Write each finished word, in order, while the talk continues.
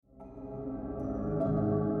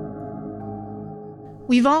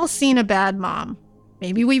We've all seen a bad mom.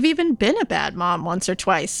 Maybe we've even been a bad mom once or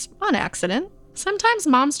twice, on accident. Sometimes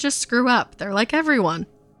moms just screw up. They're like everyone.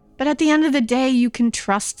 But at the end of the day, you can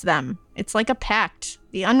trust them. It's like a pact.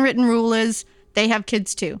 The unwritten rule is they have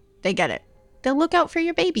kids too. They get it. They'll look out for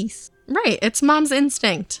your babies. Right, it's mom's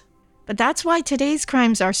instinct. But that's why today's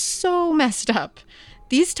crimes are so messed up.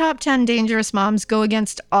 These top 10 dangerous moms go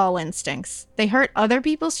against all instincts. They hurt other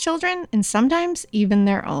people's children and sometimes even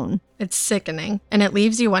their own. It's sickening, and it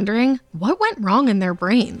leaves you wondering what went wrong in their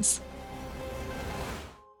brains.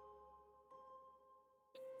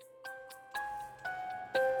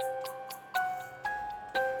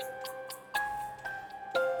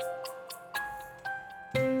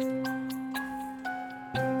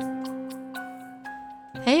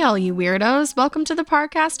 Hey, all you weirdos. Welcome to the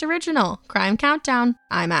Parcast Original, Crime Countdown.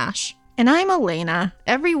 I'm Ash. And I'm Elena.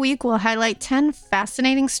 Every week we'll highlight 10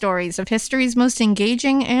 fascinating stories of history's most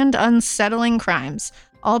engaging and unsettling crimes,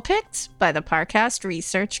 all picked by the Parcast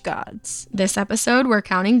Research Gods. This episode, we're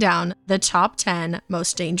counting down the top 10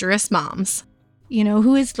 most dangerous moms. You know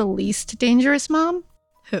who is the least dangerous mom?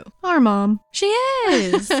 Who? Our mom. She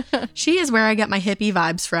is. She is where I get my hippie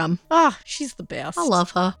vibes from. Oh, she's the best. I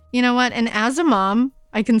love her. You know what? And as a mom,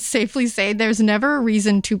 I can safely say there's never a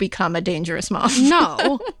reason to become a dangerous mom.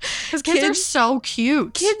 No, because kids are so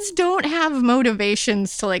cute. Kids don't have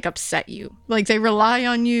motivations to upset you. They rely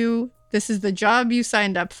on you. This is the job you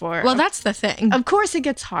signed up for. Well, that's the thing. Of course it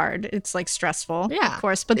gets hard. It's stressful. Yeah. Of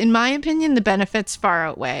course. But in my opinion, the benefits far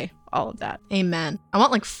outweigh all of that. Amen. I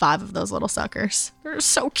want 5 of those little suckers. They're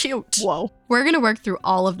so cute. Whoa. We're going to work through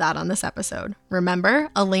all of that on this episode. Remember,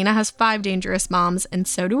 Elena has 5 dangerous moms, and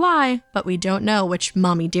so do I, but we don't know which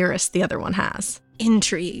mommy dearest the other one has.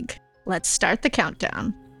 Intrigue. Let's start the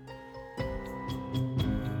countdown.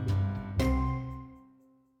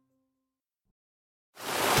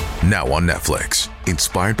 Now on Netflix,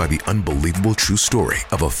 inspired by the unbelievable true story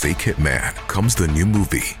of a fake hitman, comes the new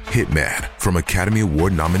movie, Hitman, from Academy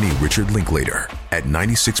Award nominee Richard Linklater. At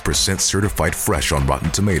 96% certified fresh on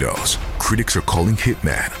Rotten Tomatoes, critics are calling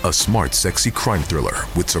Hitman a smart, sexy crime thriller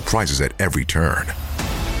with surprises at every turn.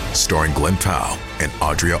 Starring Glenn Powell and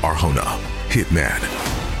Adria Arjona, Hitman.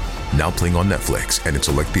 Now playing on Netflix and in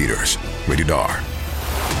select theaters. Rated R.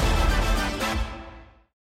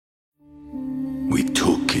 We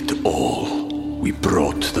took it all. We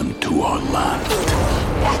brought them to our land.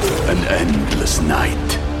 An endless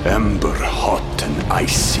night, ember hot and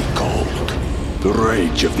icy cold. The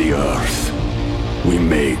rage of the earth. We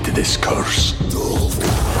made this curse.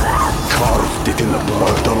 Carved it in the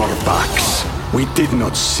blood on our backs. We did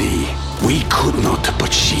not see. We could not,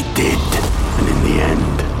 but she did. And in the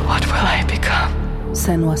end, what will I become?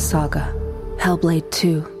 Senua's Saga. Hellblade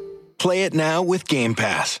 2. Play it now with Game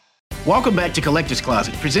Pass. Welcome back to Collector's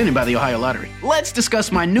Closet, presented by the Ohio Lottery. Let's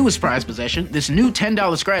discuss my newest prize possession, this new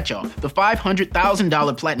 $10 scratch-off, the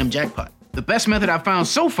 $500,000 Platinum Jackpot. The best method I've found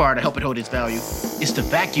so far to help it hold its value is to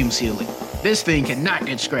vacuum seal it. This thing cannot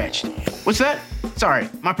get scratched. What's that? Sorry,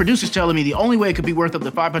 my producer's telling me the only way it could be worth up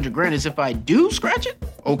to $500,000 is if I do scratch it?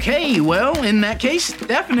 Okay, well, in that case,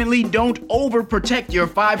 definitely don't overprotect your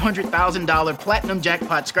 $500,000 Platinum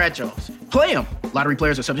Jackpot scratch-offs. Play them! Lottery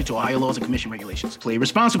players are subject to Ohio laws and commission regulations. Play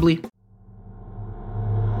responsibly.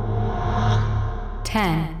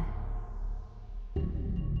 10.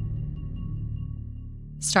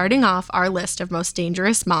 Starting off our list of most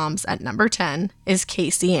dangerous moms at number 10 is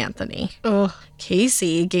Casey Anthony. Ugh.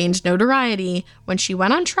 Casey gained notoriety when she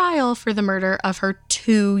went on trial for the murder of her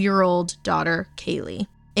 2-year-old daughter, Kaylee.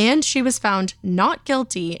 And she was found not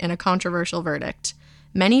guilty in a controversial verdict.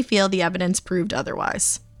 Many feel the evidence proved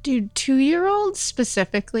otherwise. Dude, 2-year-olds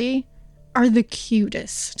specifically are the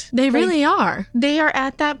cutest. They really are. They are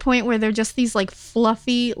at that point where they're just these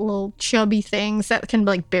fluffy little chubby things that can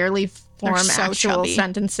barely form so actual chubby.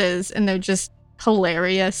 sentences, and they're just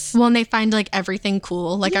hilarious. Well, and they find everything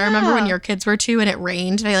cool. I remember when your kids were 2 and it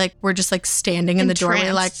rained, they were just standing in the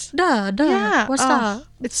doorway duh, Yeah. what's that?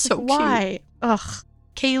 It's so why? cute. Ugh.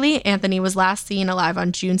 Kaylee Anthony was last seen alive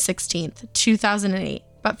on June 16th, 2008.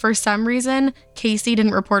 But for some reason, Casey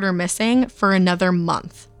didn't report her missing for another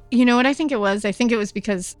month. You know what I think it was? I think it was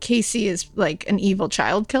because Casey is an evil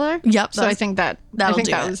child killer. Yep. So I think that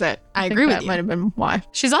was it. I agree with that you. Might have been why.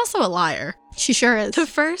 She's also a liar. She sure is. The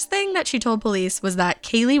first thing that she told police was that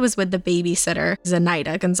Kaylee was with the babysitter,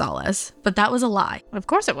 Zenaida Gonzalez. But that was a lie, Of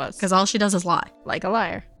course it was. because all she does is lie. Like a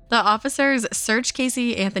liar. The officers searched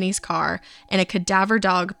Casey Anthony's car, and a cadaver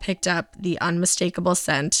dog picked up the unmistakable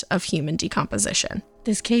scent of human decomposition.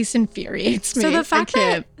 This case infuriates me. So the fact I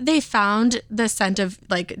can't. that they found the scent of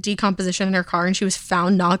like decomposition in her car and she was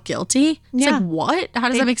found not guilty. It's Yeah. like, what? How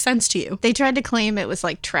does that make sense to you? They tried to claim it was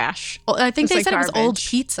like trash. Well, I think It they was said like it was old garbage.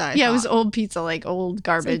 pizza. I It was thought. old pizza, like old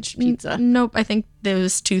garbage pizza. Nope. I think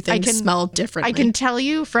those two things smell differently. I can tell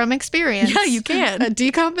you from experience. Yeah, you can. A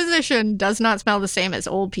decomposition does not smell the same as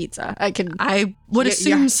old pizza. I would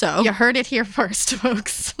assume so. You heard it here first,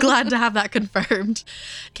 folks. Glad to have that confirmed.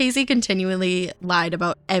 Casey continually lied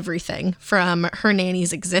about everything from her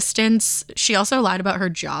nanny's existence. She also lied about her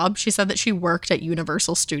job. She said that she worked at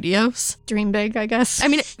Universal Studios. Dream big, I guess. I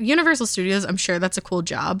mean, Universal Studios, I'm sure that's a cool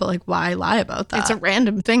job, but like, why lie about that? It's a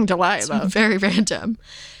random thing to lie about. Very random.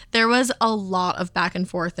 There was a lot of back and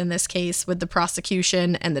forth in this case with the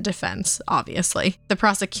prosecution and the defense, obviously. The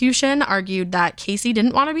prosecution argued that Casey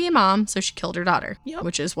didn't want to be a mom, so she killed her daughter,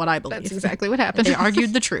 which is what I believe. That's exactly what happened. They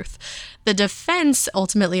argued the truth. The defense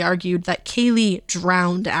ultimately argued that Kaylee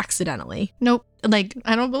drowned accidentally. Nope. Like,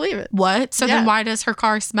 I don't believe it. what? So Yeah. then why does her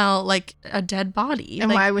car smell like a dead body? And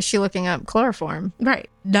Like, why was she looking up chloroform? Right.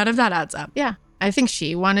 None of that adds up. Yeah. I think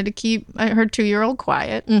she wanted to keep her 2-year-old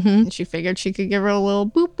quiet. Mm-hmm. And she figured she could give her a little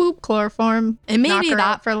boop boop chloroform. And maybe knock her that-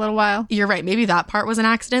 out for a little while. You're right. Maybe that part was an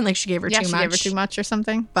accident. Like, she gave her Yeah, too she much. gave her too much or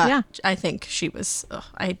something. But yeah. I think she was,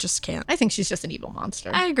 I just can't. I think she's just an evil monster.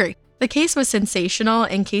 I agree. The case was sensational,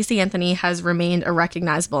 and Casey Anthony has remained a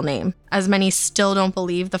recognizable name, as many still don't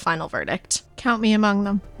believe the final verdict. Count me among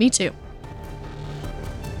them. Me too.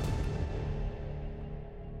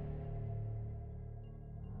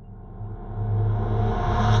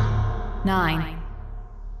 Nine.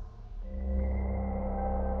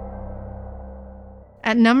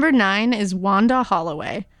 At number 9 is Wanda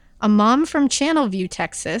Holloway, a mom from Channelview,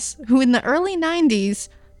 Texas, who in the early 90s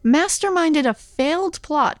masterminded a failed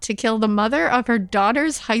plot to kill the mother of her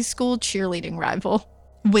daughter's high school cheerleading rival.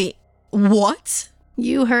 Wait, what?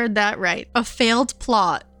 You heard that right. A failed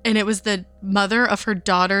plot, and it was the mother of her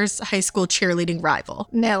daughter's high school cheerleading rival.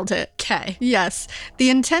 Nailed it. Okay. Yes, the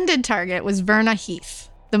intended target was Verna Heath,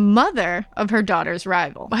 the mother of her daughter's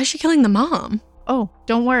rival. Why is she killing the mom? Oh,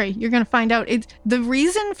 don't worry. You're going to find out. The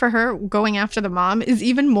reason for her going after the mom is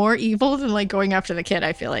even more evil than like going after the kid,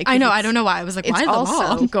 I feel like. I know. I don't know why. I was like, why It's the also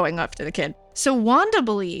mom? going after the kid. So Wanda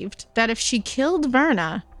believed that if she killed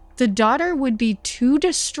Verna, the daughter would be too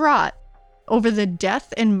distraught over the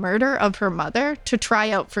death and murder of her mother to try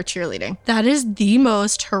out for cheerleading. That is the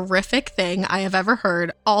most horrific thing I have ever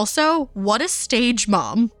heard. Also, what a stage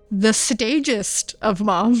mom. The stagest of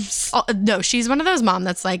moms. Oh, no, she's one of those mom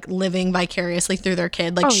that's like living vicariously through their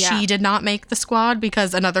kid. Like, Oh, yeah. she did not make the squad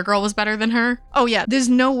because another girl was better than her. Oh, yeah. There's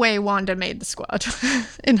no way Wanda made the squad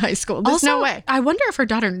in high school. There's no way. I wonder if her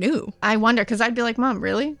daughter knew. I wonder, because I'd be like, Mom,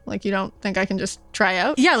 really? Like, you don't think I can just try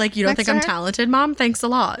out? Yeah, like, you don't Next think I'm to her? talented, mom? Thanks a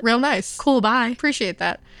lot. Real nice. Cool, bye. Appreciate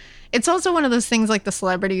that. It's also one of those things like the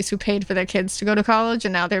celebrities who paid for their kids to go to college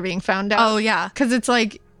and now they're being found out. Oh, yeah. Because it's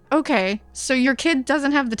like, okay, so your kid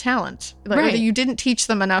doesn't have the talent. Like, Right. or you didn't teach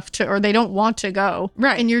them enough to, or they don't want to go.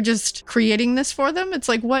 Right. And you're just creating this for them. It's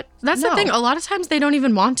like, what? That's No. the thing. A lot of times they don't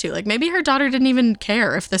even want to. Like, maybe her daughter didn't even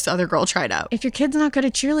care if this other girl tried out. If your kid's not good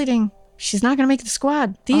at cheerleading, she's not going to make the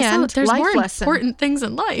squad. The Also, end. there's Life more lesson. important things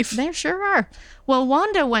in life. There sure are. Well,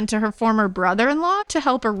 Wanda went to her former brother-in-law to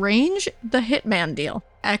help arrange the hitman deal.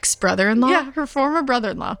 Ex-brother-in-law? Yeah, her former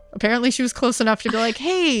brother-in-law. Apparently she was close enough to be like,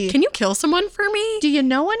 hey, Can you kill someone for me? do you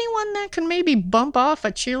know anyone that can maybe bump off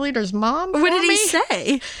a cheerleader's mom? What for did he me?"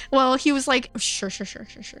 say? Well, he was like, sure.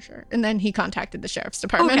 And then he contacted the sheriff's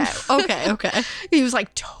department. Okay. He was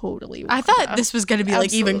like, totally. I thought this was going to be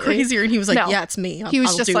like even Absolutely. crazier. And he was like, No. yeah, it's me. He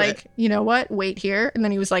was I'll just do like, it. you know what? Wait here. And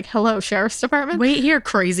then he was like, hello, sheriff's department. Wait here,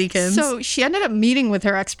 crazykins. So she ended up meeting with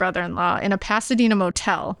her ex-brother-in-law in a Pasadena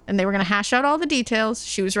motel, and they were going to hash out all the details.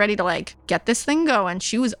 She was ready to like get this thing going.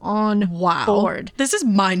 She was on board. This is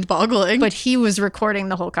mind-boggling. But he was recording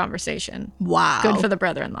the whole conversation. wow. Good for the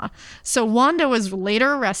brother-in-law. So Wanda was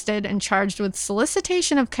later arrested and charged with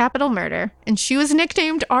solicitation of capital murder, and she was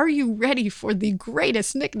nicknamed, are you ready for the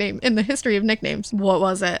greatest nickname in the history of nicknames? What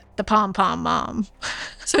was it? The Pom Pom Mom.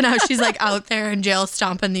 So now she's like out there in jail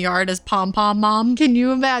stomping the yard as Pom Pom Mom. Can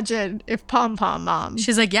you imagine if Pom Pom Mom?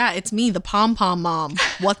 She's like, yeah, it's me, the Pom Pom Mom.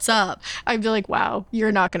 What's up? I'd be like, wow,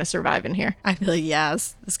 you're not going to survive in here. I feel like,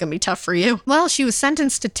 yes, this is going to be tough for you. Well, she was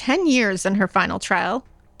sentenced to 10 years in her final trial,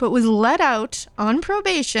 but was let out on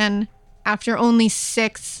probation after only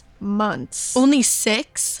 6 months. Only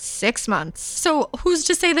 6? 6 months. So who's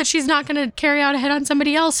to say that she's not going to carry out a hit on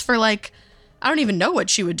somebody else for like, I don't even know what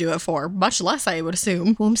she would do it for, much less I would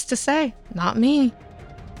assume. Whom's to say? Not me.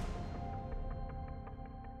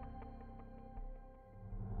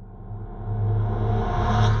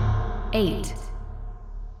 Eight.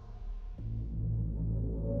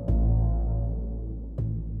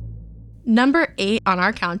 Number 8 on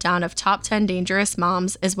our countdown of top 10 dangerous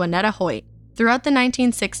moms is Wanetta Hoyt. Throughout the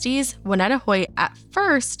 1960s, Wanetta Hoyt at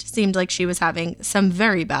first seemed like she was having some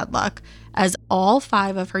very bad luck, as all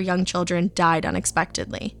 5 of her young children died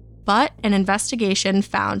unexpectedly. But an investigation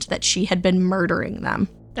found that she had been murdering them.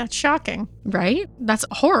 That's shocking. Right? That's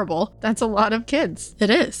horrible. That's a lot of kids. It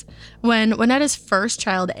is. When Wanetta's first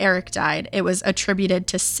child, Eric, died, it was attributed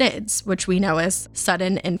to SIDS, which we know as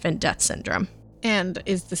sudden infant death syndrome. And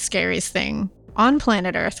is the scariest thing on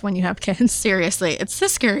planet Earth when you have kids. Seriously, it's the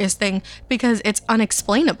scariest thing because it's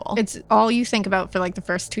unexplainable. It's all you think about for like the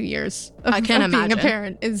first 2 years of, I can't of being imagine. a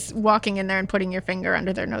parent is walking in there and putting your finger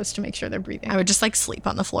under their nose to make sure they're breathing. I would just like sleep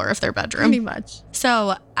on the floor of their bedroom. Pretty much.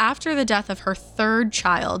 So after the death of her third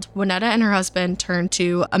child, Wanetta and her husband turned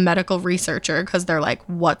to a medical researcher because they're like,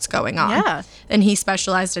 what's going on? Yeah. And he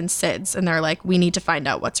specialized in SIDS, and they're like, we need to find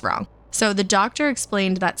out what's wrong. So the doctor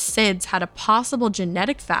explained that SIDS had a possible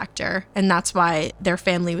genetic factor, and that's why their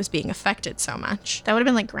family was being affected so much. That would have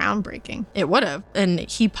been like groundbreaking. It would have. And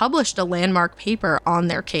he published a landmark paper on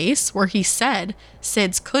their case where he said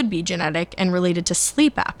SIDS could be genetic and related to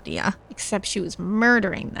sleep apnea. Except she was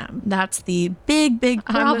murdering them. That's the big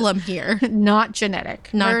problem here. Not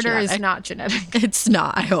genetic. Not Murder genetic. is not genetic. It's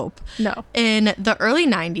not, I hope. No. In the early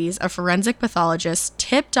 90s, a forensic pathologist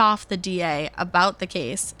tipped off the DA about the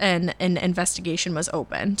case and an investigation was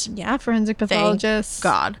opened. Yeah, forensic pathologists.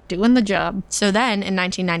 God. Doing the job. So then, in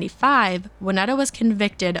 1995, Wanetta was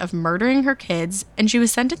convicted of murdering her kids and she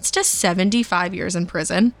was sentenced to 75 years in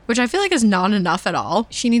prison, which I feel like is not enough at all.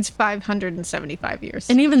 She needs 575 years.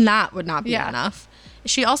 And even that would not be Yeah. enough.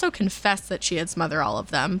 She also confessed that she had smothered all of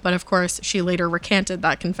them, but of course, she later recanted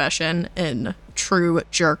that confession in true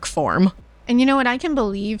jerk form. And you know what? I can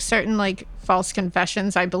believe certain like false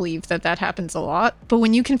confessions. I believe that happens a lot. But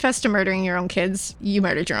when you confess to murdering your own kids, you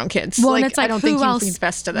murdered your own kids. Well, and it's like, I don't who think you else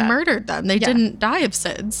confess to that. murdered them? They Yeah. didn't die of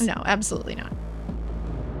SIDS. No, absolutely not.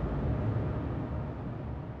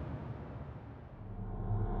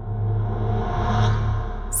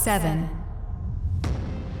 Seven.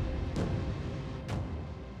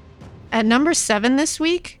 At number 7 this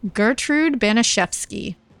week, Gertrude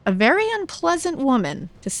Banashevsky, a very unpleasant woman,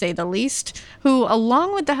 to say the least, who,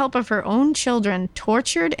 along with the help of her own children,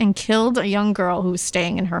 tortured and killed a young girl who was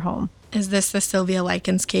staying in her home. Is this the Sylvia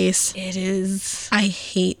Likens case? It is. I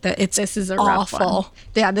hate that. This is a rough awful. one.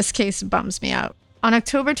 Yeah, this case bums me out. On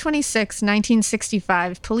October 26,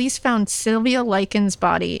 1965, police found Sylvia Likens'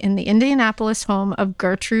 body in the Indianapolis home of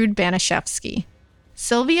Gertrude Banashevsky.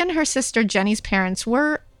 Sylvia and her sister Jenny's parents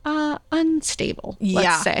were unstable,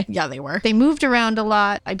 let's say. Yeah, they were. They moved around a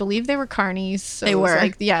lot. I believe they were carnies. So They it was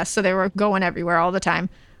were. So they were going everywhere all the time.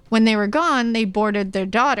 When they were gone, they boarded their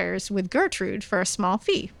daughters with Gertrude for a small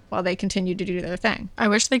fee while they continued to do their thing. I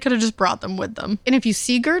wish they could have just brought them with them. And if you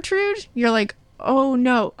see Gertrude, you're like, oh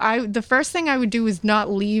no. The first thing I would do is not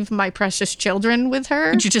leave my precious children with her.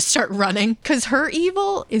 Would you just start running? Because her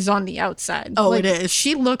evil is on the outside. Oh, Like, it is.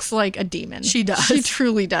 She looks like a demon. She does. She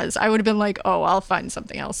truly does. I would have been like, oh, I'll find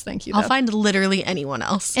something else. Thank you. I'll though. find literally anyone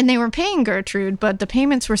else. And they were paying Gertrude, but the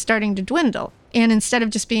payments were starting to dwindle. And instead of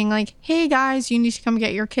just being like, hey guys, you need to come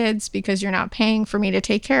get your kids because you're not paying for me to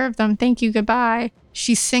take care of them. Thank you. Goodbye.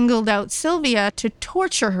 She singled out Sylvia to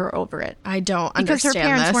torture her over it. I don't Because her understand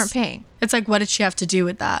parents this. weren't paying. It's like, what did she have to do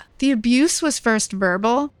with that? The abuse was first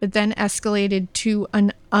verbal, but then escalated to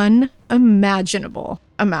an unimaginable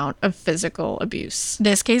amount of physical abuse.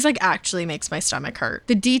 This case like actually makes my stomach hurt.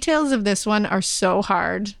 The details of this one are so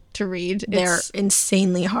hard to read. They're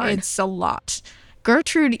insanely hard. It's a lot.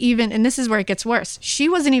 Gertrude even, and this is where it gets worse, she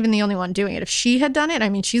wasn't even the only one doing it. If she had done it, I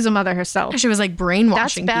mean, she's a mother herself. She was like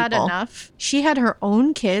brainwashing That's bad people. enough. She had her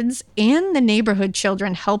own kids and the neighborhood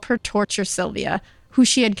children help her torture Sylvia, who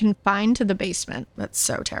she had confined to the basement. That's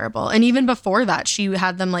so terrible. And even before that, she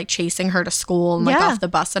had them like chasing her to school and like Yeah. off the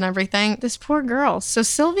bus and everything. This poor girl. So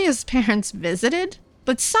Sylvia's parents visited,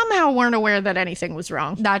 but somehow weren't aware that anything was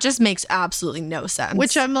wrong. That just makes absolutely no sense.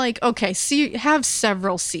 Which I'm like, okay, so you have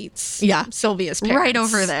several seats. Yeah. Sylvia's parents. Right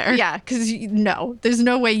over there. Yeah, because no, there's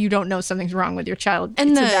no way you don't know something's wrong with your child and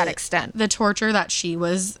to that extent. The torture that she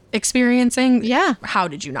was experiencing. Yeah. How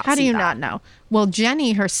did you not How see do you that? not know? Well,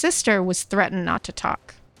 Jenny, her sister, was threatened not to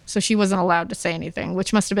talk. So she wasn't allowed to say anything,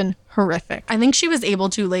 which must have been horrific. I think she was able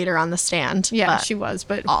to later on the stand. Yeah, but she was,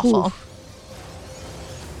 but awful. oof.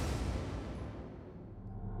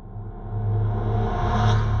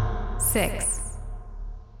 Six.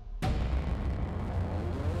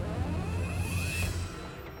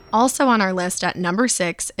 Also on our list at number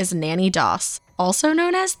 6 is Nanny Doss, also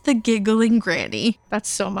known as the Giggling Granny. That's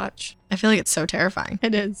so much. I feel like it's so terrifying.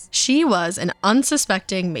 It is. She was an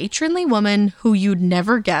unsuspecting, matronly woman who you'd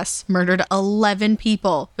never guess murdered 11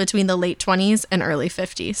 people between the late 20s and early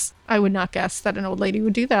 50s. I would not guess that an old lady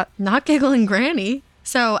would do that. Not Giggling Granny.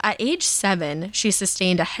 So at age 7, she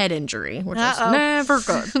sustained a head injury, which is never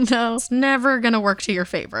good. No. It's never going to work to your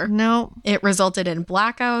favor. No. It resulted in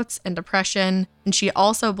blackouts and depression, and she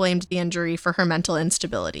also blamed the injury for her mental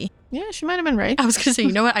instability. Yeah, she might have been right. I was going to say,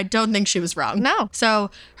 you know what? I don't think she was wrong. No. So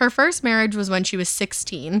her first marriage was when she was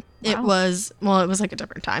 16. Wow. It was like a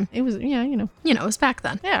different time. It was, yeah, you know. You know, it was back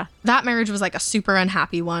then. Yeah. That marriage was like a super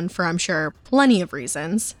unhappy one for, I'm sure, plenty of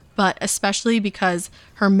reasons, but especially because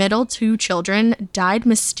her middle 2 children died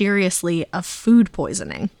mysteriously of food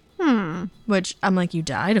poisoning. Which I'm like, you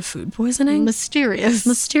died of food poisoning?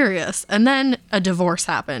 Mysterious. And then a divorce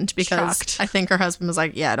happened because Shocked. I think her husband was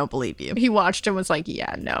like, yeah, I don't believe you. He watched and was like,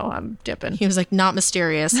 yeah, no, I'm dipping. He was like, not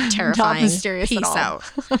mysterious, terrifying. Not mysterious Peace at all.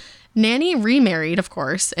 out. Nanny remarried, of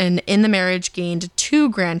course, and in the marriage gained 2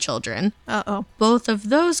 grandchildren. Uh-oh. Both of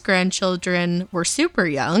those grandchildren were super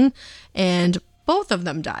young, and both of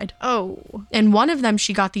them died. Oh. And one of them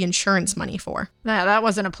she got the insurance money for. Nah, that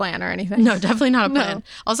wasn't a plan or anything. No, definitely not a No. plan.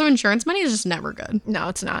 Also, insurance money is just never good. No,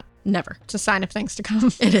 it's not. Never. It's a sign of things to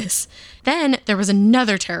come. It is. Then there was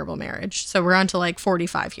another terrible marriage. So we're on to like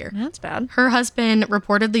 45 here. That's bad. Her husband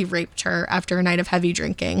reportedly raped her after a night of heavy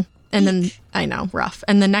drinking. And then, I know, rough.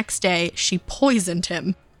 And the next day, she poisoned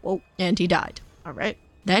him. Whoa. And he died. All right.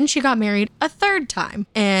 Then she got married a 3rd time.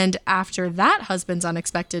 And after that husband's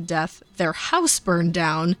unexpected death, their house burned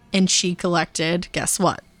down and she collected, guess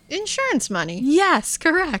what? Insurance money. Yes,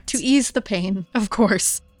 correct. To ease the pain. Of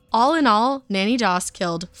course. All in all, Nanny Doss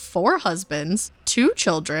killed 4 husbands, 2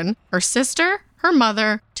 children, her sister, her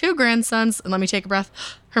mother, 2 grandsons, and let me take a breath,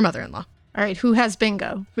 her mother-in-law. All right, who has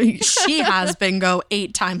bingo? She has bingo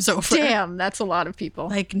 8 times over. Damn, that's a lot of people.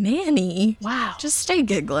 Like, Nanny. Wow. Just stay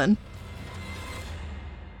giggling.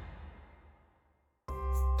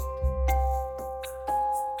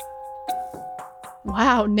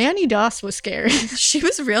 Wow, Nanny Doss was scary. She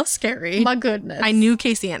was real scary. My goodness. I knew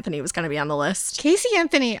Casey Anthony was going to be on the list. Casey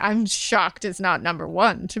Anthony, I'm shocked is not number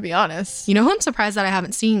 1, to be honest. You know who I'm surprised that I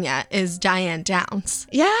haven't seen yet is Diane Downs.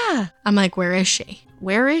 Yeah. I'm like, where is she?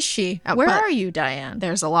 Where is she? Oh, Where but are you, Diane?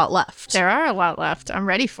 There's a lot left. There are a lot left. I'm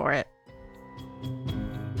ready for it.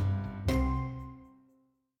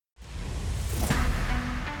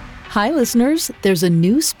 Hi, listeners. There's a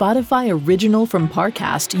new Spotify original from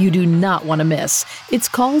Parcast you do not want to miss. It's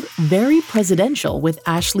called Very Presidential with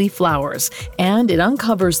Ashley Flowers, and it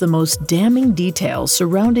uncovers the most damning details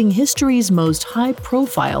surrounding history's most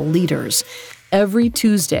high-profile leaders. Every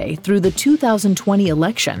Tuesday through the 2020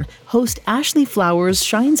 election, host Ashley Flowers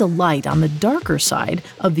shines a light on the darker side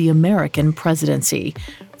of the American presidency.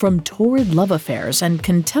 From torrid love affairs and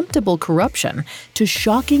contemptible corruption to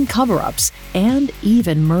shocking cover-ups and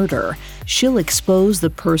even murder, she'll expose the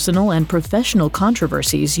personal and professional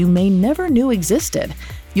controversies you may never knew existed.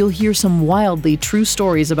 You'll hear some wildly true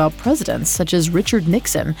stories about presidents such as Richard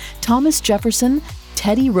Nixon, Thomas Jefferson,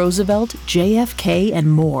 Teddy Roosevelt, JFK, and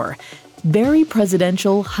more. Very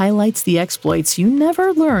Presidential highlights the exploits you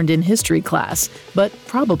never learned in history class, but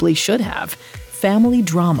probably should have. Family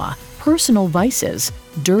drama, personal vices,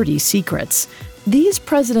 dirty secrets. These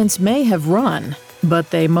presidents may have run,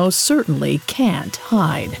 but they most certainly can't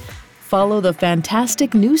hide. Follow the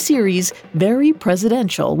fantastic new series, Very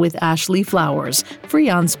Presidential with Ashley Flowers, free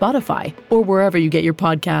on Spotify or wherever you get your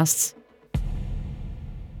podcasts.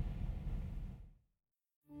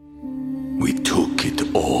 We took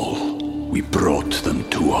it all. We brought them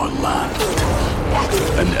to our land.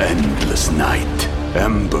 An endless night,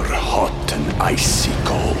 ember hot and icy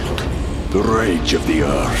cold. The rage of the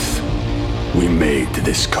earth. We made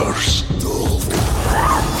this curse.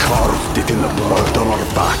 Carved it in the blood on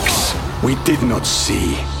our backs. We did not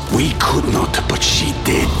see. We could not, but she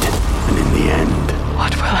did. And in the end,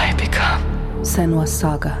 what will I become? Senua's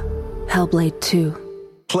Saga. Hellblade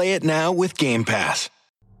 2. Play it now with Game Pass.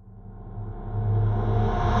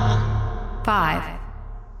 5.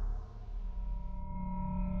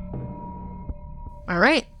 All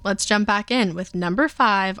right, let's jump back in with number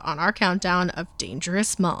 5 on our countdown of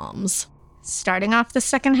dangerous moms. Starting off the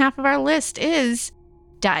second half of our list is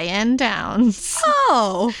Diane Downs.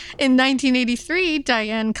 Oh! In 1983,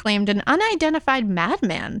 Diane claimed an unidentified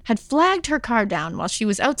madman had flagged her car down while she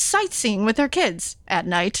was out sightseeing with her kids at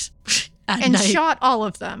night and shot all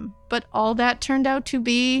of them. But all that turned out to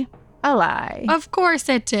be A lie. Of course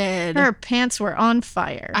it did. Her pants were on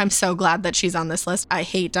fire. I'm so glad that she's on this list. I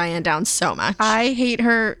hate Diane Downs so much. I hate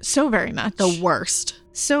her so very much. The worst.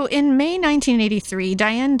 So in May 1983,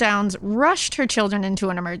 Diane Downs rushed her children into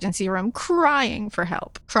an emergency room crying for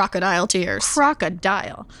help. Crocodile tears.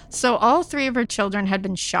 Crocodile. So all 3 of her children had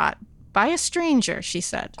been shot by a stranger, she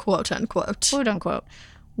said. Quote unquote. Quote unquote.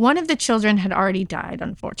 One of the children had already died,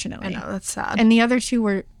 unfortunately. I know, that's sad. And the other 2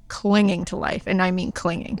 were clinging to life, and I mean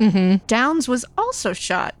clinging. Mm-hmm. Downs was also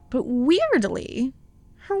shot, but weirdly,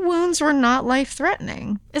 her wounds were not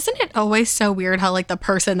life-threatening. Isn't it always so weird how, like, the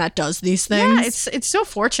person that does these things? Yeah, it's so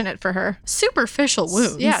fortunate for her. Superficial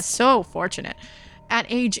wounds. Yeah, so fortunate. At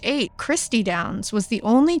age 8, Christy Downs was the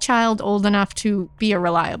only child old enough to be a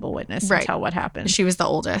reliable witness and tell what happened. She was the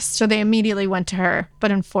oldest. So they immediately went to her. But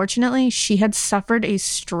unfortunately, she had suffered a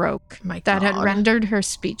stroke that had rendered her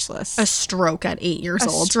speechless. A stroke at 8 years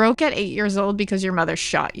old. A stroke at 8 years old because your mother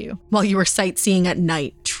shot you. While you were sightseeing at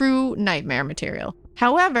night. True nightmare material.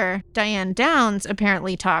 However, Diane Downs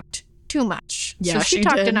apparently talked too much. Yeah, so she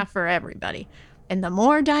talked enough for everybody. And the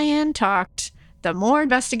more Diane talked, the more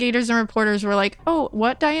investigators and reporters were like, oh,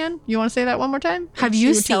 what, Diane? You want to say that one more time? Have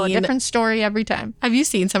you seen... tell a different story every time. Have you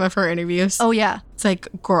seen some of her interviews? Oh, yeah. It's like,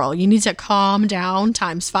 girl, you need to calm down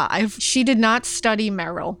 ×5. She did not study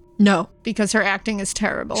Meryl. No. Because her acting is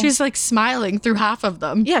terrible. She's like smiling through half of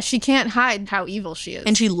them. Yeah, she can't hide how evil she is.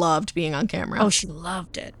 And she loved being on camera. Oh, she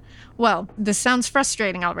loved it. Well, this sounds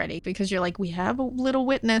frustrating already because you're like, we have a little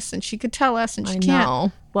witness and she could tell us and she can't.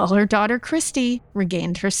 Know. Well, her daughter, Christy,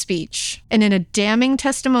 regained her speech. And in a damning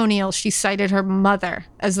testimonial, she cited her mother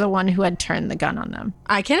as the one who had turned the gun on them.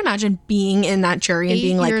 I can't imagine being in that jury and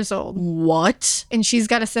being like, 8 years old. What? And she's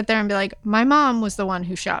got to sit there and be like, my mom was the one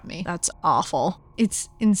who shot me. That's awful. It's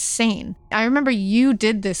insane. I remember you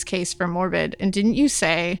did this case for Morbid, and didn't you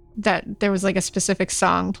say that there was like a specific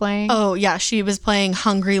song playing? Oh, yeah. She was playing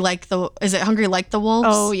Hungry Like the... Is it Hungry Like the Wolves?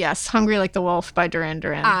 Oh, yes. Hungry Like the Wolf by Duran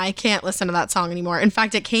Duran. I can't listen to that song anymore. In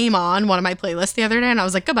fact, it came on one of my playlists the other day, and I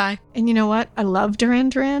was like, goodbye. And you know what? I love Duran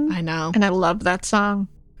Duran. I know. And I love that song.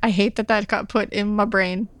 I hate that got put in my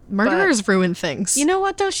brain. Murderers ruin things. You know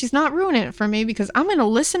what, though? She's not ruining it for me because I'm going to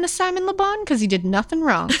listen to Simon Le Bon because he did nothing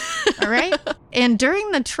wrong. All right? And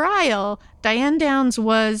during the trial, Diane Downs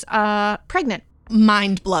was pregnant.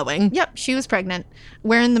 Mind-blowing. Yep, she was pregnant.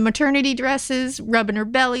 Wearing the maternity dresses, rubbing her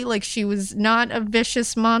belly like she was not a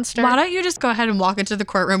vicious monster. Why don't you just go ahead and walk into the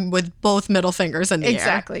courtroom with both middle fingers in the air?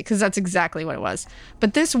 Exactly, because that's exactly what it was.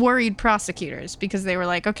 But this worried prosecutors because they were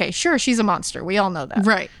like, okay, sure, she's a monster. We all know that.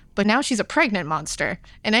 Right. But now she's a pregnant monster.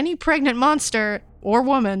 And any pregnant monster or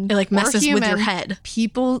woman it like messes human, with your head.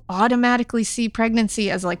 People automatically see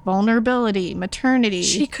pregnancy as like vulnerability, maternity.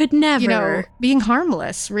 She could never. You know, being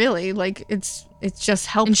harmless, really. Like it's just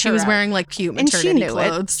helped her. And she was out. wearing like cute maternity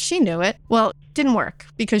clothes. She knew it. Well, it didn't work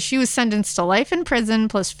because she was sentenced to life in prison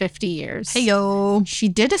plus 50 years. Hey, yo. She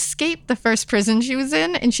did escape the first prison she was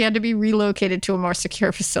in and she had to be relocated to a more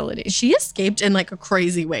secure facility. She escaped in like a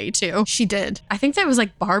crazy way too. She did. I think there was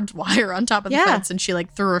like barbed wire on top of the fence and she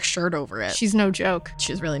like threw her shirt over it. She's no joke.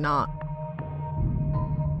 She's really not.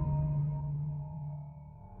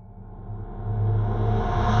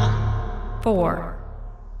 Four.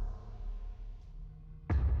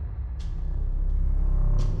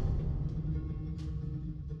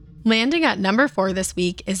 Landing at number 4 this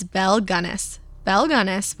week is Belle Gunness. Belle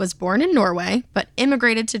Gunness was born in Norway, but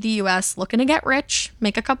immigrated to the US looking to get rich,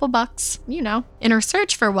 make a couple bucks. You know. In her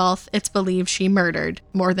search for wealth, it's believed she murdered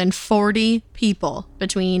more than 40 people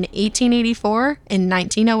between 1884 and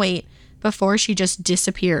 1908 before she just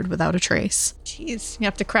disappeared without a trace. Jeez, you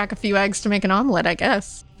have to crack a few eggs to make an omelet, I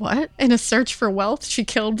guess. What? In a search for wealth, she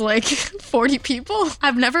killed like 40 people?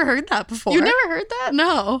 I've never heard that before. You never heard that?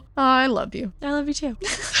 No. Oh, I love you. I love you too.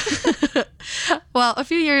 Well, a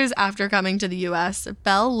few years after coming to the US,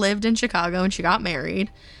 Belle lived in Chicago and she got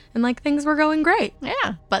married. And like things were going great.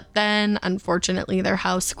 Yeah. But then, unfortunately, their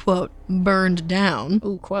house, quote, burned down.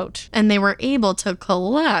 Ooh, quote. And they were able to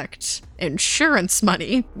collect insurance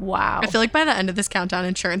money. Wow. I feel like by the end of this countdown,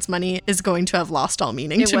 insurance money is going to have lost all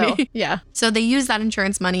meaning to me. Yeah. So they used that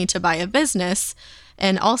insurance money to buy a business.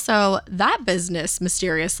 And also, that business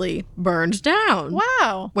mysteriously burned down.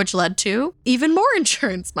 Wow. Which led to even more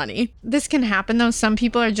insurance money. This can happen, though. Some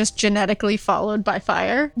people are just genetically followed by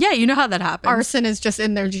fire. Yeah, you know how that happens. Arson is just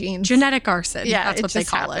in their genes. Genetic arson. Yeah, that's what they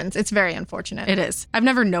call happens. it. It's very unfortunate. It is. I've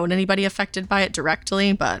never known anybody affected by it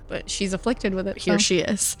directly, but she's afflicted with it. Here she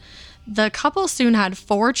is. The couple soon had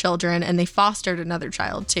 4 children, and they fostered another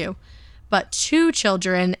child, too. But 2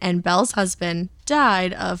 children and Belle's husband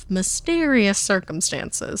died of mysterious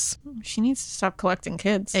circumstances. She needs to stop collecting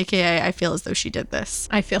kids. AKA, I feel as though she did this.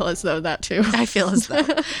 I feel as though that too. I feel as though.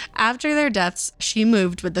 After their deaths, she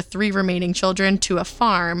moved with the 3 remaining children to a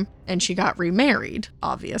farm, and she got remarried,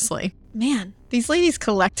 obviously. Man, these ladies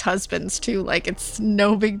collect husbands too. Like, it's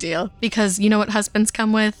no big deal. Because you know what husbands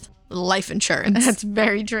come with? Life insurance. That's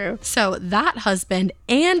very true. So that husband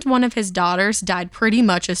and one of his daughters died pretty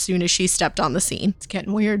much as soon as she stepped on the scene. It's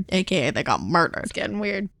getting weird. AKA they got murdered. It's getting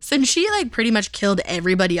weird. Since she like pretty much killed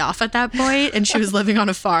everybody off at that point and she was living on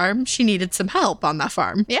a farm, she needed some help on that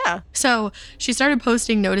farm. Yeah. So she started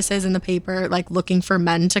posting notices in the paper, like looking for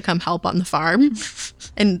men to come help on the farm.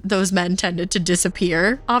 And those men tended to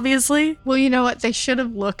disappear, obviously. Well, you know what? They should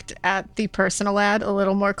have looked at the personal ad a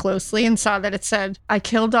little more closely and saw that it said, I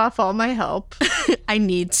killed off all my help. I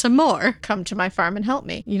need some more. Come to my farm and help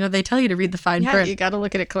me. You know, they tell you to read the fine print. You got to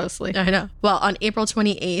look at it closely. I know. Well, on April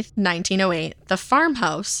 28th, 1908, the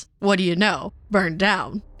farmhouse, what do you know, burned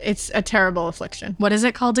down. It's a terrible affliction. What is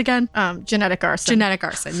it called again? Genetic arson. Genetic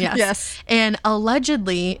arson, yes. Yes. And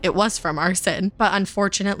allegedly, it was from arson, but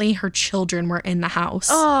unfortunately, her children were in the house.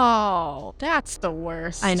 Oh, that's the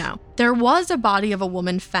worst. I know. There was a body of a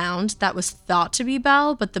woman found that was thought to be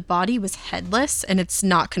Belle, but the body was headless, and it's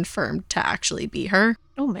not confirmed to actually be her.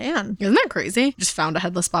 Oh, man. Isn't that crazy? Just found a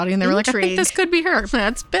headless body, and they were like, I think this could be her.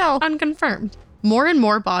 That's Belle. Unconfirmed. More and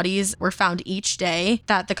more bodies were found each day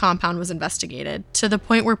that the compound was investigated, to the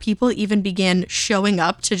point where people even began showing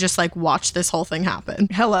up to just like watch this whole thing happen.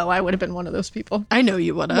 Hello, I would have been one of those people. I know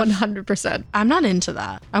you would have. 100%. I'm not into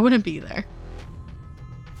that. I wouldn't be there.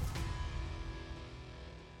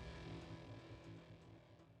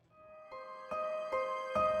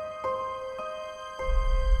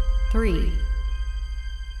 Three.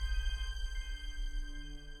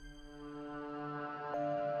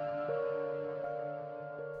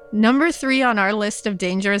 Number 3 on our list of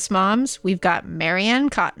dangerous moms, we've got Mary Ann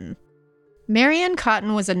Cotton. Mary Ann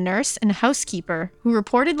Cotton was a nurse and housekeeper who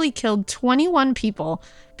reportedly killed 21 people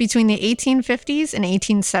between the 1850s and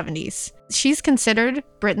 1870s. She's considered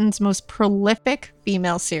Britain's most prolific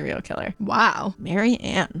female serial killer. Wow. Mary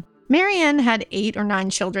Ann. Mary Ann had 8 or 9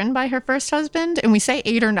 children by her first husband, and we say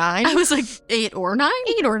 8 or 9. I was like, 8 or 9?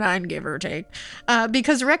 8 or 9, give or take.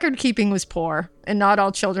 Because record keeping was poor, and not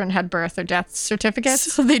all children had birth or death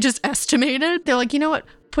certificates. So they just estimated? They're like, you know what?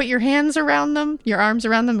 Put your hands around them, your arms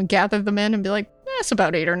around them, and gather them in and be like, that's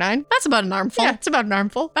about 8 or 9. That's about an armful. Yeah, it's about an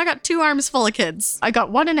armful. I got 2 arms full of kids. I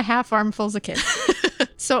got 1.5 armfuls of kids.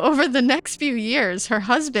 So over the next few years, her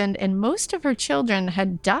husband and most of her children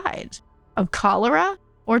had died of cholera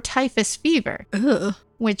or typhus fever. Ugh.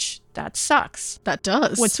 Which, that sucks. That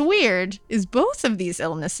does. What's weird is both of these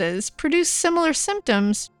illnesses produce similar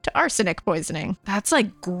symptoms to arsenic poisoning. That's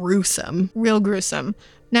like gruesome. Real gruesome.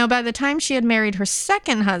 Now, by the time she had married her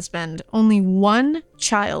second husband, only 1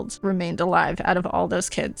 child remained alive out of all those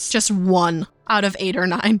kids. Just 1 out of 8 or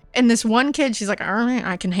 9. And this one kid, she's like, all right,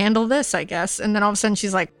 I can handle this, I guess. And then all of a sudden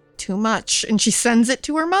she's like, too much. And she sends it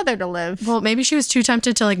to her mother to live. Well, maybe she was too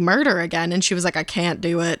tempted to like murder again. And she was like, I can't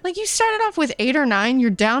do it. Like, you started off with 8 or 9,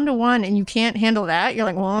 you're down to 1 and you can't handle that. You're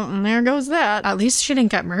like, well, and there goes that. At least she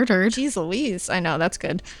didn't get murdered. Jeez Louise. I know, that's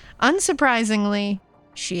good. Unsurprisingly,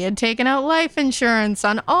 she had taken out life insurance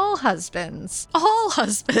on all husbands. All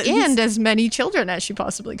husbands? And as many children as she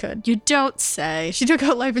possibly could. You don't say. She took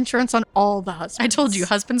out life insurance on all the husbands. I told you,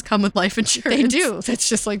 husbands come with life insurance. They do. That's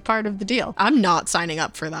just like part of the deal. I'm not signing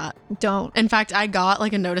up for that. Don't. In fact, I got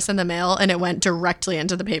like a notice in the mail and it went directly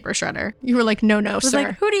into the paper shredder. You were like, no, sir.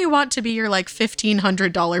 Like, who do you want to be your like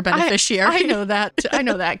 $1,500 beneficiary? I know that. I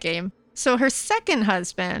know that game. So her second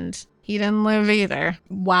husband, he didn't live either.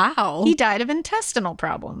 Wow. He died of intestinal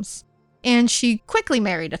problems. And she quickly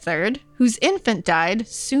married a third, whose infant died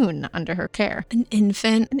soon under her care. An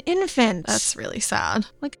infant? An infant. That's really sad.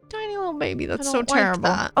 Like a tiny little baby. That's so like terrible.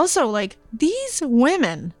 that. Also, like, these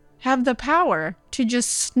women have the power to just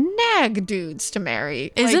snag dudes to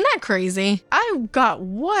marry. Isn't that crazy? I got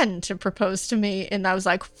one to propose to me, and I was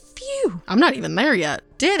like, phew. I'm not even there yet.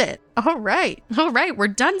 Did it. All right. All right, we're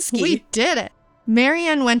done ski. We did it. Mary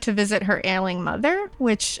Ann went to visit her ailing mother,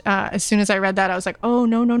 which as soon as I read that, I was like, oh,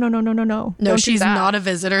 no. No, she's not a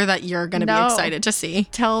visitor that you're going to be excited to see.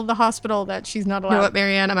 Tell the hospital that she's not allowed. You know what,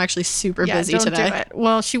 Mary Ann? I'm actually super busy today. Don't do it.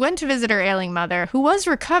 Well, she went to visit her ailing mother, who was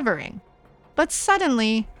recovering, but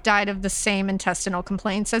suddenly died of the same intestinal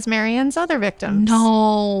complaints as Mary Ann's other victims.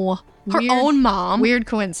 No. Her own mom? Weird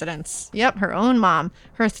coincidence. Yep, her own mom.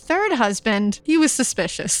 Her third husband, he was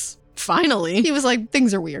suspicious. Finally. He was like,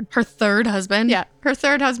 things are weird. Her third husband? Yeah. Her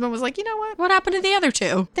third husband was like, you know what? What happened to the other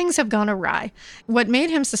 2? Things have gone awry. What made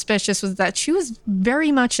him suspicious was that she was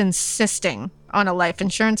very much insisting on a life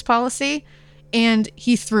insurance policy, and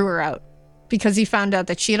he threw her out because he found out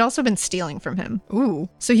that she had also been stealing from him. Ooh.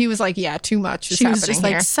 So he was like, yeah, too much is She happening was just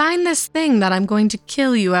here. like, sign this thing that I'm going to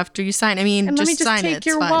kill you after you sign. I mean, And let me just sign take it.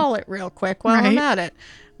 your It's fine. wallet real quick while I'm at it.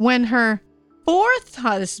 When her fourth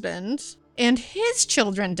husband and his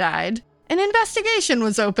children died, an investigation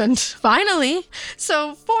was opened. Finally.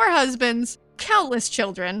 So 4 husbands, countless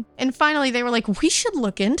children, and finally they were like, we should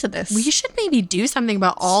look into this. We should maybe do something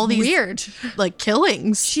about all these weird, like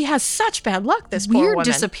killings. She has such bad luck, this poor Weird woman.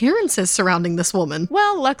 disappearances surrounding this woman.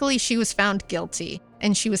 Well, luckily she was found guilty,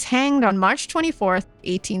 and she was hanged on March 24th,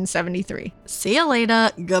 1873. See you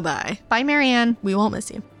later. Goodbye. Bye, Marianne. We won't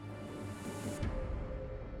miss you.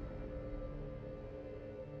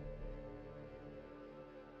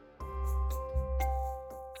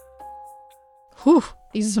 Whew.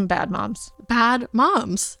 These are some bad moms. Bad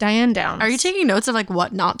moms. Diane Downs. Are you taking notes of like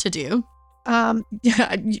what not to do?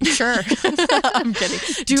 Yeah, sure. I'm kidding.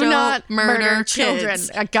 Do Don't not murder kids. children.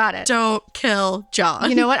 I got it. Don't kill John.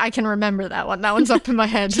 You know what? I can remember that one. That one's up in my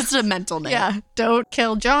head. Just a mental note. Yeah. Don't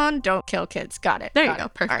kill John. Don't kill kids. Got it. There you Got go.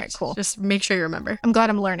 it. Perfect. All right, cool. Just make sure you remember. I'm glad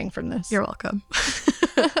I'm learning from this. You're welcome.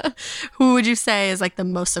 Who would you say is like the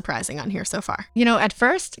most surprising on here so far? You know, at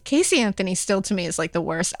first, Casey Anthony still to me is like the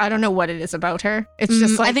worst. I don't know what it is about her. It's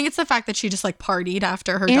just like, I think it's the fact that she just like partied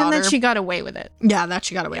after her and daughter. that she got away with it. Yeah, that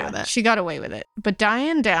she got away with it. She got away with it. But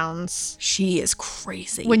Diane Downs, She is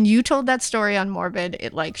crazy. when you told that story on Morbid,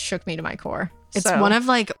 it like shook me to my core. It's So- one of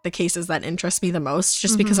like the cases that interest me the most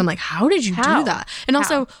just because I'm like, how did you How? do that? And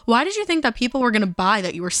also, why did you think that people were going to buy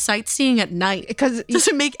that you were sightseeing at night? because It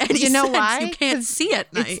doesn't make any you know sense. why? You can't 'Cause see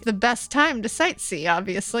at night. it's the best time to sightsee,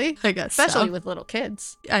 obviously. I guess Especially so. with little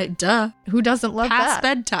kids. Duh. Who doesn't love Past that?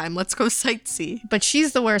 bedtime. Let's go sightsee. But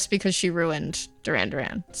she's the worst because she ruined Duran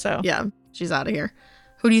Duran. So Yeah, she's out of here.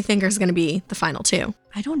 Who do you think is going to be the final 2?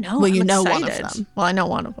 I don't know. Well, I'm you know one of excited. them. Well, I know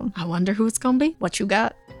one of them. I wonder who it's going to be. What you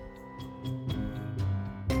got?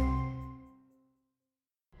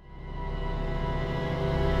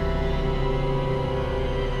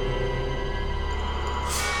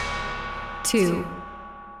 Two.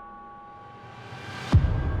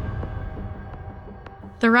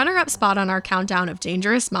 The runner-up spot on our countdown of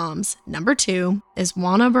dangerous moms, number 2, is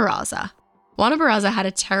Juana Barraza. Juana Barraza had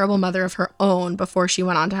a terrible mother of her own before she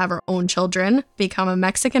went on to have her own children, become a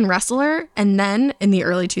Mexican wrestler, and then, in the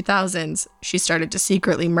early 2000s, she started to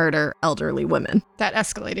secretly murder elderly women. That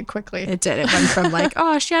escalated quickly. It did. It went from like,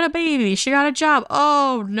 oh, she had a baby, she got a job.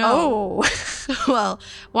 Oh, no. Oh. Well,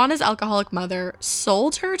 Juana's alcoholic mother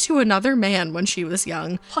sold her to another man when she was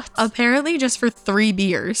young. What? Apparently just for 3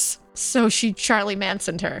 beers. So she Charlie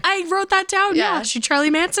Mansoned her. I wrote that down. Yeah. Yeah, she Charlie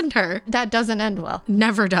Mansoned her. That doesn't end well.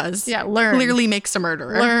 Never does. Yeah, learn. Clearly makes a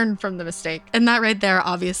murderer. Learn from the mistake. And that right there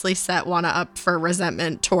obviously set Juana up for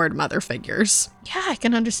resentment toward mother figures. Yeah, I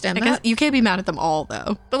can understand I guess that. you can't be mad at them all,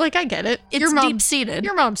 though. But like, I get it. It's deep-seated.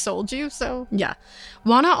 Your mom sold you, so. Yeah.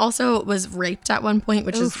 Juana also was raped at one point,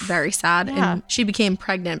 which is Oof. very sad. Yeah. And she became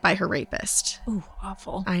pregnant by her rapist. Ooh,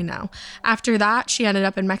 awful. I know. After that, she ended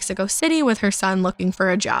up in Mexico City with her son looking for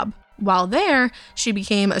a job. While there, she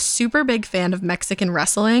became a super big fan of Mexican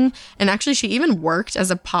wrestling, and actually she even worked as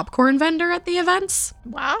a popcorn vendor at the events.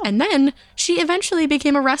 Wow. And then she eventually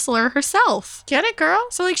became a wrestler herself. Get it, girl?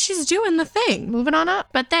 So like she's doing the thing. Moving on up.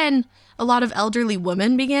 But then a lot of elderly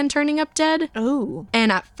women began turning up dead. Oh.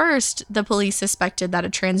 And at first, the police suspected that a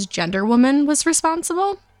transgender woman was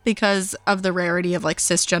responsible because of the rarity of like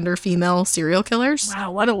cisgender female serial killers.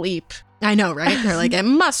 Wow, what a leap. I know, right? They're like, it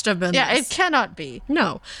must have been Yeah, this. it cannot be.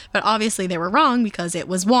 No, but obviously they were wrong because it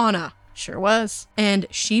was Juana. Sure was. And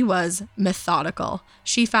she was methodical.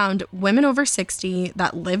 She found women over 60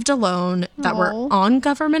 that lived alone, that were Aw. on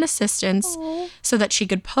government assistance, so that she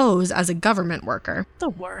could pose as a government worker. The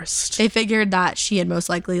worst. They figured that she had most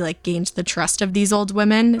likely like gained the trust of these old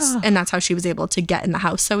women, and that's how she was able to get in the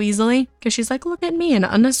house so easily. Because she's like, look at me, an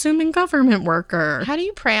unassuming government worker. How do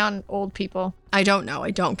you prey on old people? I don't know.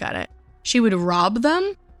 I don't get it. She would rob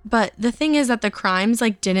them. But the thing is that the crimes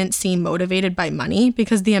like didn't seem motivated by money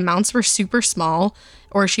because the amounts were super small,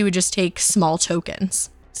 or she would just take small tokens.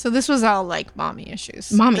 So this was all like mommy issues.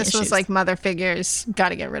 This issues. was like mother figures. Got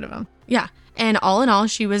to get rid of them. Yeah. And all in all,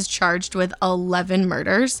 she was charged with 11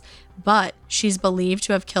 murders, but she's believed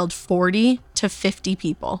to have killed 40 to 50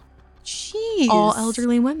 people. Jeez. All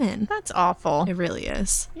elderly women. That's awful. It really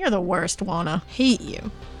is. You're the worst, Juana. Hate you.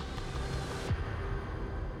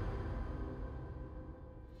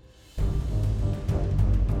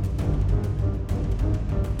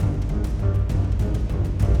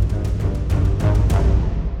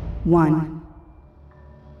 One.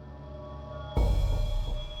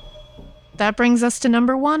 that brings us to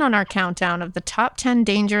number 1 on our countdown of the top 10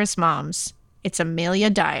 dangerous moms. It's Amelia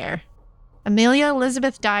Dyer. Amelia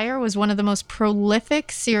Elizabeth Dyer was one of the most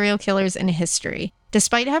prolific serial killers in history.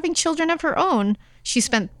 Despite having children of her own, she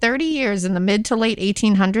spent 30 years in the mid to late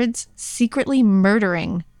 1800s secretly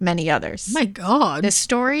murdering many others. Oh my God. This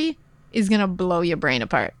story is going to blow your brain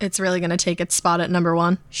apart. It's really going to take its spot at number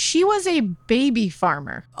 1. She was a baby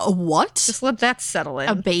farmer. A what? Just let that settle in.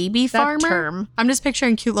 A baby That farmer? term. I'm just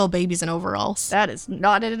picturing cute little babies in overalls. That is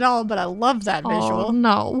not it at all, but I love that visual. Oh,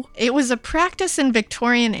 no. It was a practice in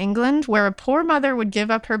Victorian England where a poor mother would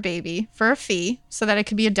give up her baby for a fee so that it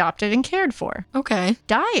could be adopted and cared for. Okay.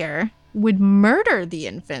 Dyer would murder the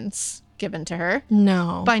infants given to her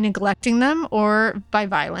No. by neglecting them or by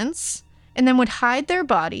violence, and then would hide their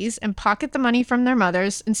bodies and pocket the money from their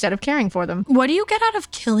mothers instead of caring for them. What do you get out of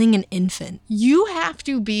killing an infant? You have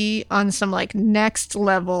to be on some like next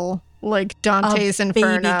level, like Dante's A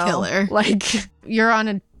Inferno. baby killer. Like you're on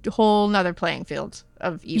a whole nother playing field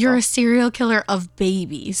of evil. You're a serial killer of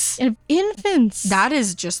babies. And infants. That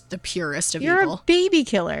is just the purest of You're evil. a baby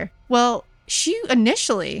killer. Well, she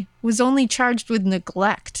initially was only charged with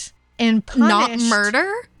neglect and punished. Not murder?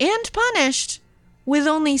 And punished with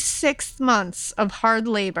only 6 months of hard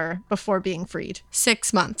labor before being freed.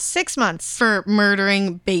 6 months. 6 months. For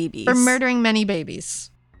murdering babies. For murdering many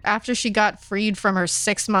babies. After she got freed from her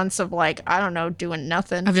 6 months of doing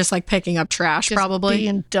nothing. Of just like picking up trash, just probably.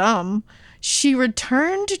 being dumb. She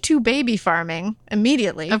returned to baby farming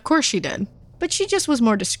immediately. Of course she did. But she just was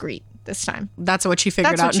more discreet this time. That's what she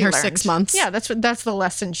figured That's out what in she her learned. 6 months. Yeah, that's the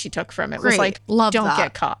lesson she took from it. Great. Was like, Love don't that.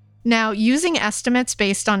 get caught. Now, using estimates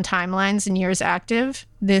based on timelines and years active,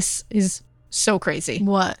 this is so crazy.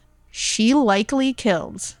 What? She likely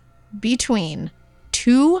killed between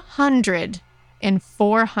 200 and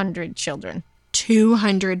 400 children.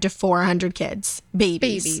 200 to 400 kids.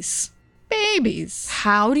 Babies. Babies.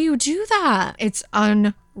 How do you do that? It's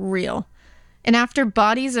unreal. And after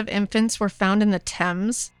bodies of infants were found in the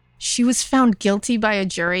Thames, she was found guilty by a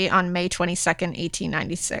jury on May 22nd,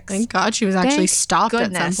 1896. Thank God she was actually Thank stopped at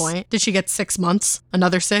goodness. some point. Did she get 6 months?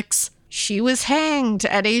 Another 6? She was hanged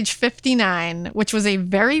at age 59, which was a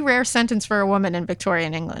very rare sentence for a woman in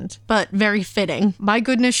Victorian England. But very fitting. My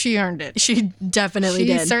goodness, she earned it. She definitely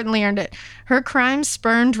She did. certainly earned it. Her crime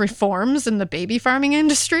spurned reforms in the baby farming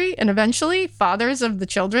industry, and eventually fathers of the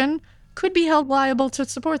children could be held liable to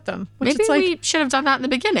support them. Which Maybe it's like, we should have done that in the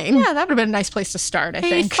beginning. yeah, that would have been a nice place to start, I Hey,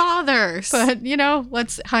 think. fathers. But,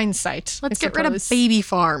 let's hindsight. Let's I get rid of suppose. baby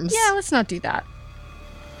farms. Yeah, let's not do that.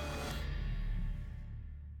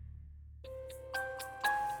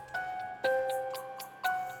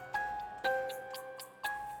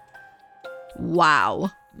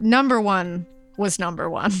 Wow. Number 1 was number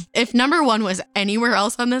 1. If number 1 was anywhere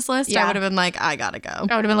else on this list, Yeah. I would have been like, I gotta go. I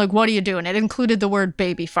would have been like, what are you doing? It included the word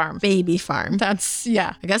baby farm. Baby farm. That's,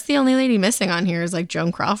 yeah. I guess the only lady missing on here is like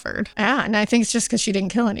Joan Crawford. Yeah, and I think it's just because she didn't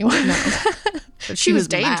kill anyone. No. But she was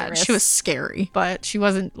mad. dangerous. She was scary. But she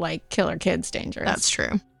wasn't like killer kids dangerous. That's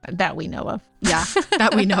true. That we know of. Yeah,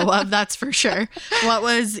 that we know of. That's for sure. What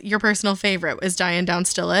was your personal favorite? Was Diane Downs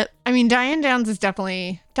still it? I mean, Diane Downs is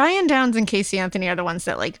definitely... Diane Downs and Casey Anthony are the ones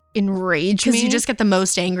that like enrage me. Because you just get the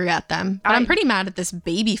most angry at them. But I'm pretty mad at this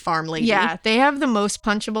baby farm lady. Yeah, they have the most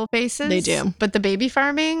punchable faces. They do. But the baby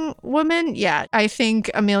farming woman, yeah, I think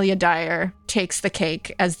Amelia Dyer takes the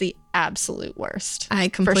cake as the absolute worst. I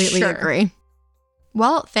completely sure. agree.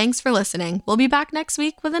 Well, thanks for listening. We'll be back next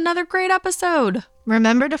week with another great episode.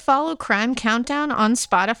 Remember to follow Crime Countdown on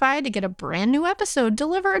Spotify to get a brand new episode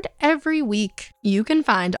delivered every week. You can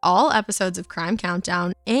find all episodes of Crime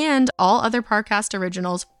Countdown and all other Parcast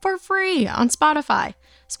originals for free on Spotify.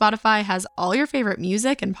 Spotify has all your favorite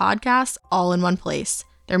music and podcasts all in one place.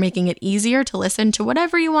 They're making it easier to listen to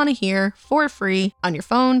whatever you want to hear for free on your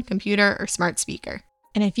phone, computer, or smart speaker.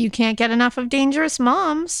 And if you can't get enough of Dangerous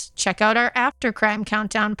Moms, check out our After Crime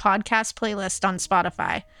Countdown podcast playlist on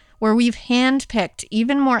Spotify, where we've handpicked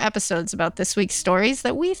even more episodes about this week's stories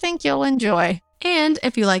that we think you'll enjoy. And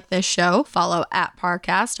if you like this show, follow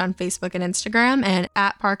 @Parcast on Facebook and Instagram and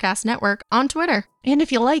 @Parcast Network on Twitter. And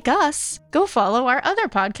if you like us, go follow our other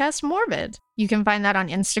podcast, Morbid. You can find that on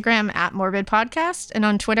Instagram @MorbidPodcast and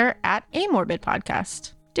on Twitter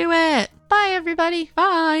 @AMorbidPodcast. Do it. Bye, everybody.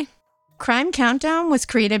 Bye. Crime Countdown was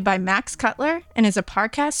created by Max Cutler and is a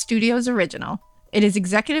Parcast Studios original. It is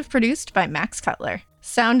executive produced by Max Cutler.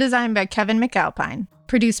 Sound design by Kevin McAlpine.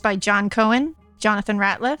 Produced by John Cohen, Jonathan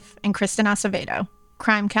Ratliff, and Kristen Acevedo.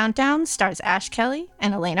 Crime Countdown stars Ash Kelly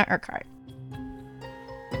and Elena Urquhart.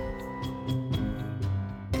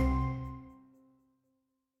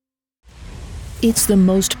 It's the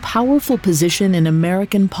most powerful position in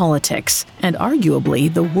American politics, and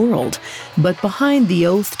arguably the world. But behind the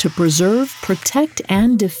oath to preserve, protect,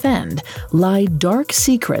 and defend lie dark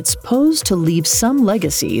secrets posed to leave some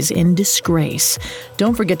legacies in disgrace.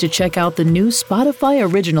 Don't forget to check out the new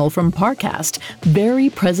Spotify original from Parcast, Very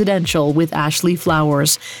Presidential with Ashley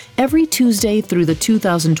Flowers. Every Tuesday through the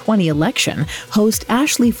 2020 election, host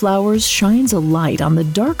Ashley Flowers shines a light on the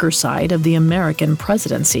darker side of the American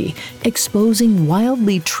presidency, exposing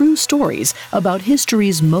wildly true stories about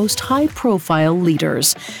history's most high-profile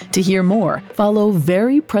leaders. To hear more, follow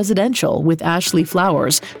Very Presidential with Ashley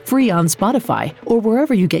Flowers, free on Spotify or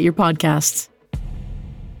wherever you get your podcasts.